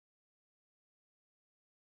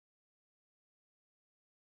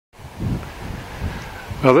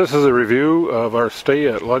Now this is a review of our stay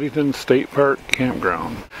at Ludington State Park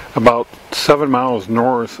campground, about 7 miles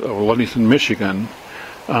north of Ludington, Michigan,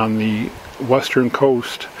 on the western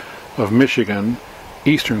coast of Michigan,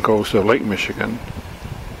 eastern coast of Lake Michigan.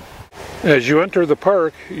 As you enter the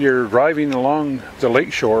park, you're driving along the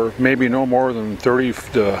lake shore, maybe no more than 30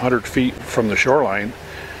 to 100 feet from the shoreline,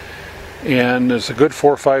 and there's a good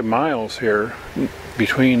 4 or 5 miles here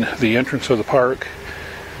between the entrance of the park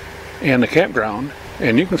and the campground.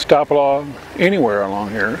 And you can stop along anywhere along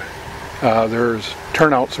here. There's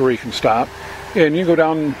turnouts where you can stop, and you go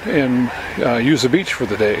down and use the beach for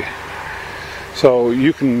the day. So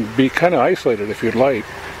you can be kind of isolated if you'd like.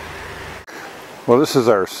 Well, this is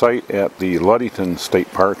our site at the Ludington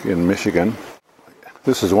State Park in Michigan.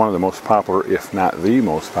 This is one of the most popular, if not the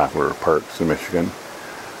most popular parks in Michigan,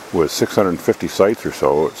 with 650 sites or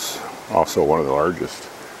so. It's also one of the largest.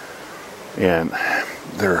 And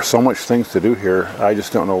there are so much things to do here, I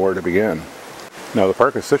just don't know where to begin. Now, the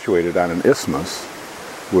park is situated on an isthmus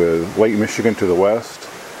with Lake Michigan to the west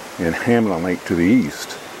and Hamlin Lake to the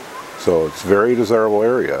east. So it's a very desirable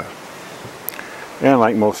area. And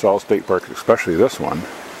like most all state parks, especially this one,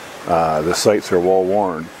 the sites are well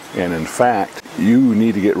worn. And in fact, you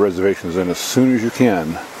need to get reservations in as soon as you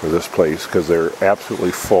can for this place because they're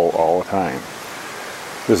absolutely full all the time.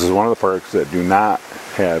 This is one of the parks that do not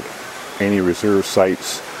have any reserved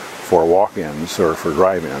sites for walk-ins or for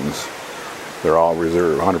drive-ins. They're all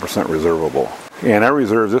reserved, 100% reservable. And I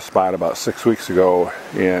reserved this spot about 6 weeks ago,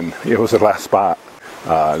 and it was the last spot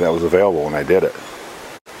that was available when I did it.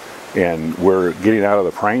 And we're getting out of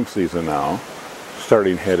the prime season now,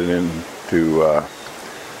 starting heading into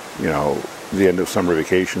the end of summer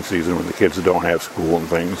vacation season when the kids don't have school and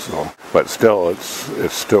things. So, but still,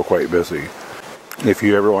 it's still quite busy. If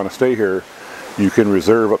you ever want to stay here, you can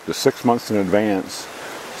reserve up to 6 months in advance,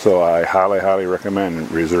 so I highly recommend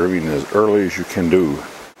reserving as early as you can do.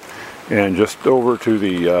 And just over to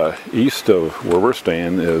the east of where we're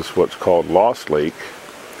staying is what's called Lost Lake,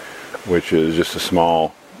 which is just a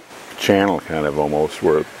small channel kind of almost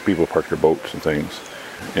where people park their boats and things.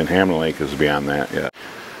 And Hamlin Lake is beyond that yet.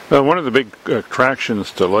 One of the big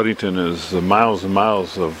attractions to Ludington is the miles and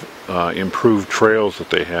miles of improved trails that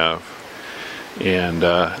they have. And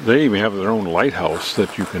they even have their own lighthouse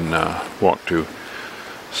that you can walk to.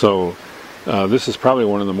 So this is probably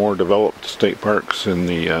one of the more developed state parks in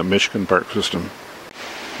the Michigan park system.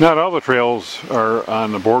 Not all the trails are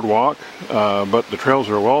on the boardwalk, but the trails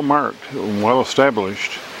are well marked and well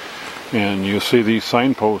established. And you'll see these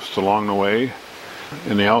signposts along the way,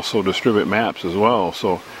 and they also distribute maps as well,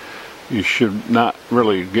 so you should not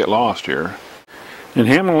really get lost here. And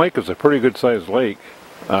Hamlin Lake is a pretty good sized lake.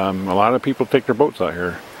 A lot of people take their boats out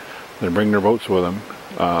here. They bring their boats with them.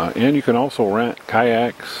 And you can also rent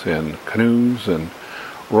kayaks and canoes and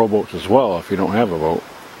rowboats as well if you don't have a boat.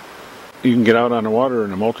 You can get out on the water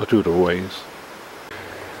in a multitude of ways.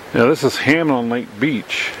 Now this is Hamlin Lake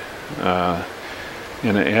Beach.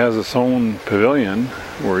 And it has its own pavilion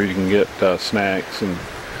where you can get snacks and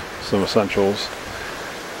some essentials.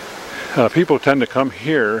 People tend to come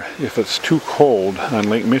here if it's too cold on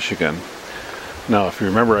Lake Michigan. Now, if you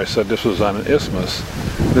remember, I said this was on an isthmus.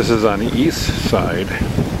 This is on the east side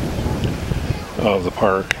of the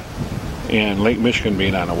park, and Lake Michigan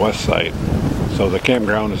being on the west side. So the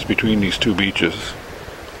campground is between these two beaches.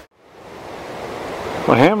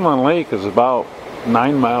 Well, Hamlin Lake is about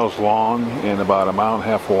 9 miles long and about 1.5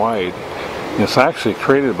 miles wide. And it's actually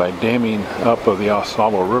created by damming up of the Au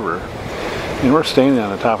Sable River. And we're standing on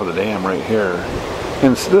the top of the dam right here.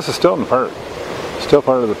 And this is still in the park. Still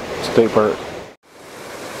part of the state park.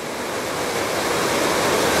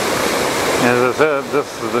 As I said,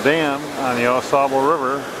 this is the dam on the Au Sable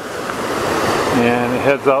River, and it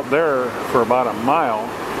heads out there for about 1 mile,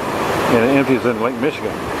 and it empties into Lake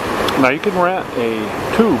Michigan. Now you can rent a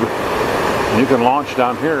tube, and you can launch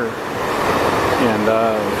down here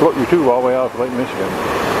and float your tube all the way out to Lake Michigan.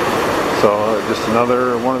 So just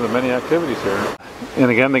another one of the many activities here. And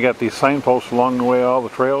again, they got these signposts along the way, all the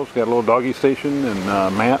trails. Got a little doggy station and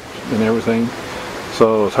maps and everything.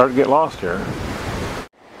 So it's hard to get lost here.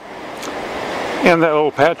 And that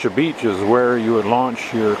little patch of beach is where you would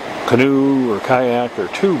launch your canoe or kayak or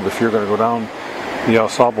tube if you're going to go down the Au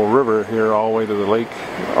Sable River here all the way to the lake,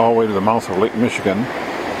 all the way to the mouth of Lake Michigan.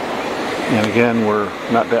 And again, we're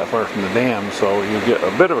not that far from the dam, so you get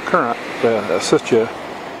a bit of a current to assist you.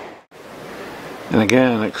 And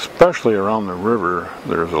again, especially around the river,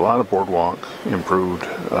 there's a lot of boardwalk improved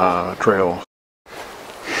trails.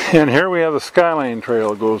 And here we have the Skyline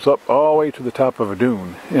Trail. It goes up all the way to the top of a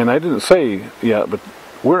dune. And I didn't say yet, but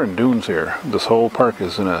we're in dunes here. This whole park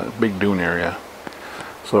is in a big dune area.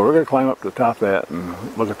 So we're going to climb up to the top of that and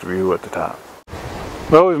look at the view at the top.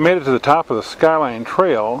 Well, we've made it to the top of the Skyline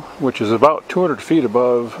Trail, which is about 200 feet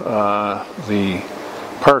above the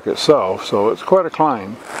park itself, so it's quite a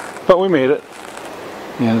climb, but we made it,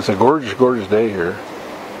 and it's a gorgeous, gorgeous day here.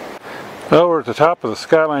 Well, we're at the top of the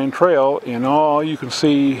Skyline Trail, and all you can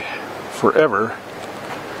see forever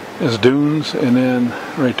is dunes, and then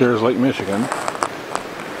right there is Lake Michigan.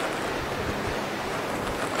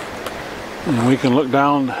 And we can look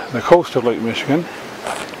down the coast of Lake Michigan.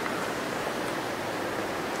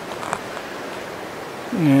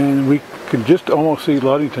 And we can just almost see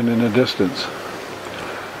Ludington in the distance.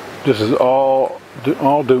 This is all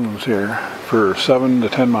dunes here for 7 to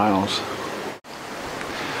 10 miles.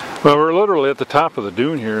 Well, we're literally at the top of the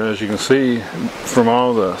dune here, as you can see from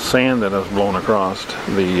all the sand that has blown across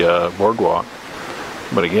the boardwalk.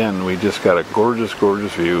 But again, we just got a gorgeous,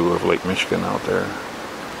 gorgeous view of Lake Michigan out there.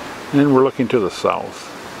 And we're looking to the south.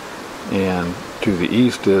 And to the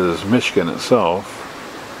east is Michigan itself,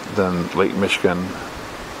 then Lake Michigan.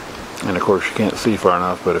 And of course you can't see far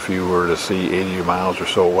enough, but if you were to see 80 miles or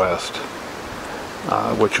so west,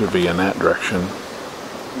 which would be in that direction,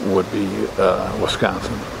 would be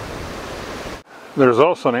Wisconsin. There's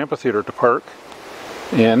also an amphitheater at the park,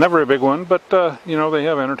 and not a very big one, but you know, they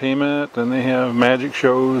have entertainment and they have magic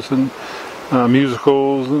shows and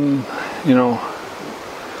musicals and, you know,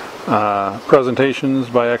 presentations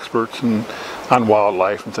by experts and on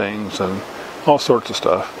wildlife and things and all sorts of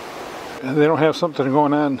stuff. They don't have something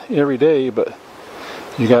going on every day, but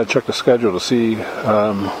you got to check the schedule to see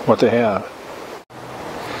what they have.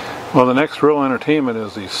 Well, the next real entertainment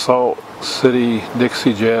is the Salt City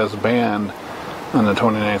Dixie Jazz Band on the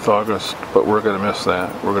 29th of August, but we're going to miss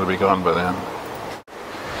that. We're going to be gone by then.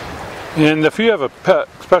 And if you have a pet,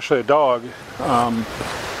 especially a dog,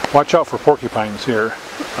 watch out for porcupines here.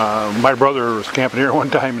 My brother was camping here one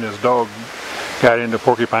time and his dog got into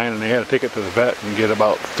porcupine and they had to take it to the vet and get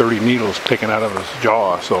about 30 needles taken out of his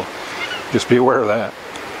jaw, so just be aware of that.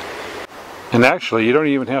 And actually, you don't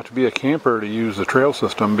even have to be a camper to use the trail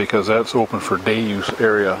system because that's open for day use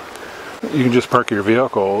area. You can just park your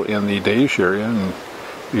vehicle in the day use area and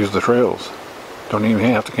use the trails. Don't even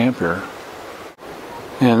have to camp here.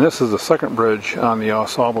 And this is the second bridge on the Au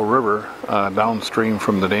Sable River, downstream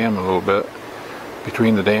from the dam a little bit,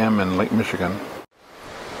 between the dam and Lake Michigan.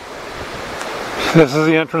 This is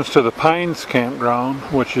the entrance to the Pines campground,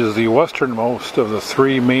 which is the westernmost of the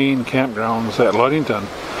 3 main campgrounds at Ludington.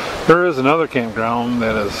 There is another campground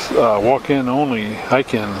that is walk-in only,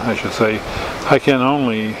 hike-in I should say, hike-in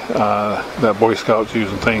only that Boy Scouts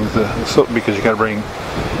use and things, because you got to bring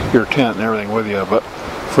your tent and everything with you. But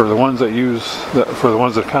for the ones that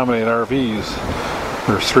accommodate RVs,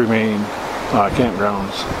 there's 3 main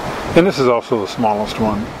campgrounds, and this is also the smallest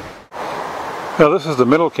one. Now this is the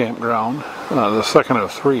middle campground, the second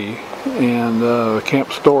of 3, and the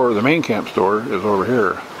camp store, the main camp store, is over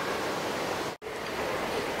here.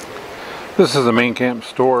 This is the main camp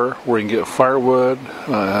store where you can get firewood,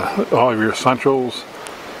 all of your essentials,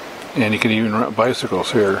 and you can even rent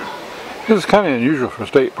bicycles here. This is kind of unusual for a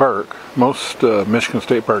state park. Most Michigan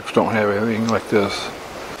state parks don't have anything like this.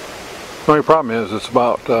 The only problem is it's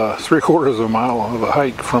about 3/4 of a mile of a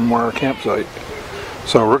hike from our campsite.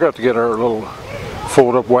 So we're going to get our little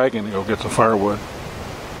fold-up wagon to go get some firewood.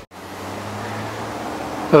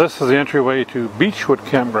 Now this is the entryway to Beechwood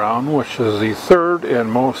Campground, which is the 3rd and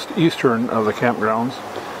most eastern of the campgrounds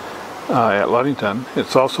at Ludington.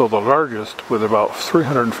 It's also the largest with about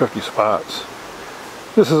 350 spots.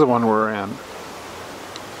 This is the one we're in.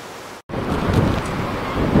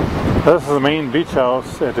 This is the main beach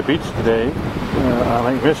house at the beach today on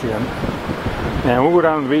Lake Michigan. And we'll go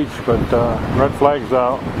down to the beach, but red flag's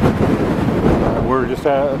out. We're just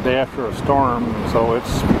a day after a storm, so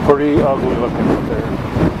it's pretty ugly looking out there.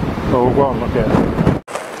 So we'll go out and look at it.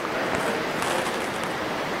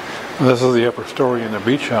 This is the upper story in the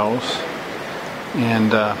beach house,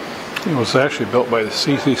 and it was actually built by the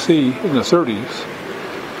CCC in the 30s.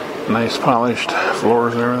 Nice polished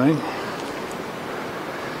floors and everything.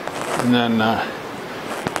 And then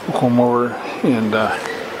we'll come over and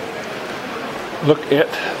look at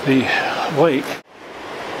the lake.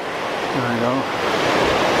 There we go.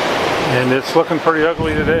 And it's looking pretty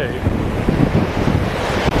ugly today.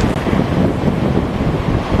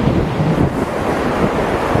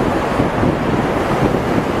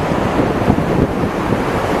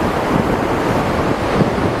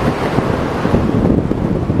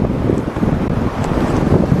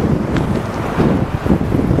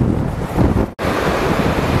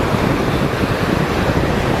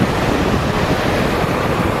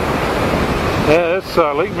 Yeah, it's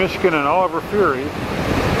Lake Michigan in all of her fury.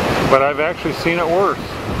 but I've actually seen it worse.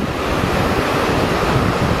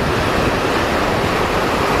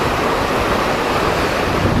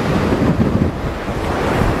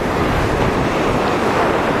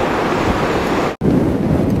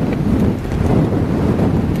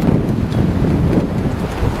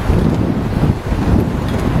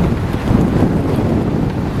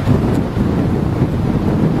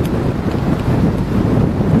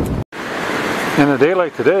 In a day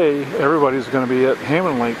like today, everybody's going to be at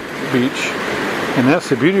Hamlin Lake Beach, and that's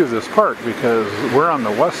the beauty of this park, because we're on the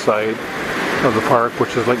west side of the park,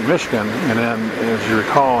 which is Lake Michigan, and then, as you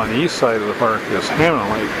recall, on the east side of the park is Hamlin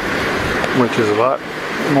Lake, which is a lot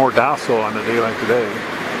more docile on a day like today.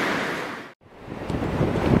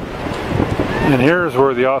 And here's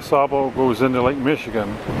where the Au Sable goes into Lake Michigan.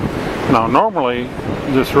 Now normally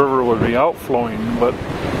this river would be outflowing, but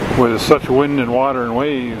with such wind and water and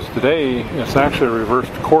waves today, it's actually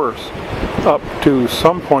reversed course up to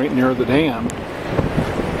some point near the dam.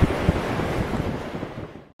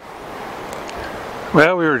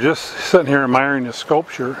 Well, we were just sitting here admiring the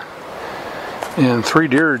sculpture, and 3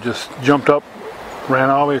 deer just jumped up, ran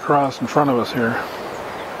all the way across in front of us here.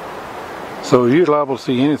 So you're liable to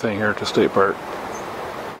see anything here at the state park.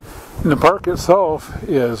 And the park itself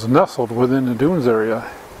is nestled within the dunes area.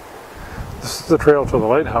 This is the trail to the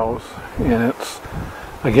lighthouse, and it's,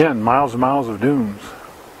 again, miles and miles of dunes.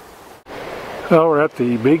 Well, we're at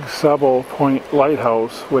the Big Sable Point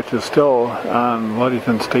Lighthouse, which is still on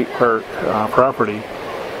Ludington State Park property.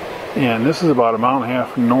 And this is about 1.5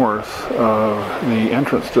 miles north of the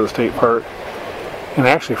entrance to the state park. And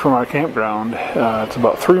actually from our campground, it's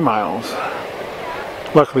about 3 miles.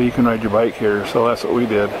 Luckily you can ride your bike here, so that's what we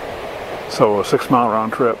did. So a 6-mile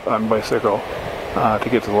round trip on bicycle to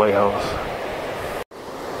get to the lighthouse.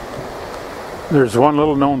 There's one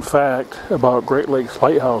little known fact about Great Lakes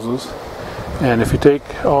lighthouses, and if you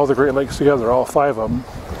take all the Great Lakes together, all 5 of them,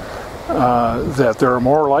 that there are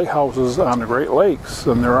more lighthouses on the Great Lakes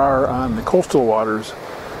than there are on the coastal waters,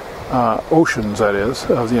 oceans that is,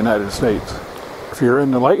 of the United States. If you're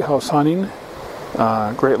into lighthouse hunting,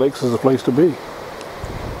 Great Lakes is the place to be.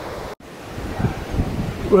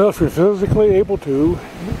 Well, if you're physically able to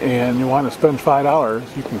and you want to spend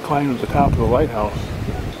 $5, you can climb to the top of the lighthouse.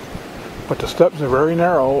 But the steps are very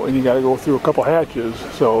narrow and you got to go through a couple hatches,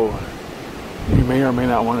 so you may or may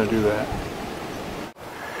not want to do that.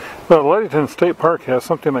 Well, Ludington State Park has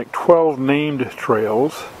something like 12 named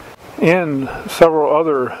trails and several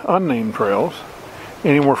other unnamed trails,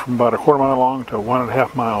 anywhere from about 1/4 mile long to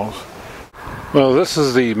 1.5 miles. Well, this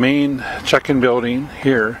is the main check-in building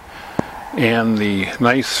here, and the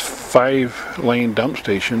nice 5-lane dump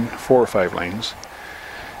station, 4 or 5 lanes.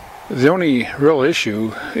 The only real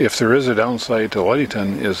issue, if there is a downside to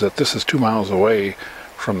Ludington, is that this is 2 miles away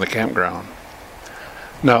from the campground.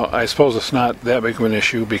 Now, I suppose it's not that big of an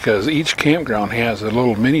issue because each campground has a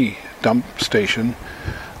little mini dump station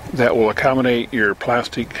that will accommodate your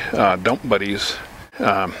plastic dump buddies.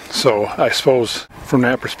 So I suppose from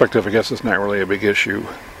that perspective, I guess it's not really a big issue.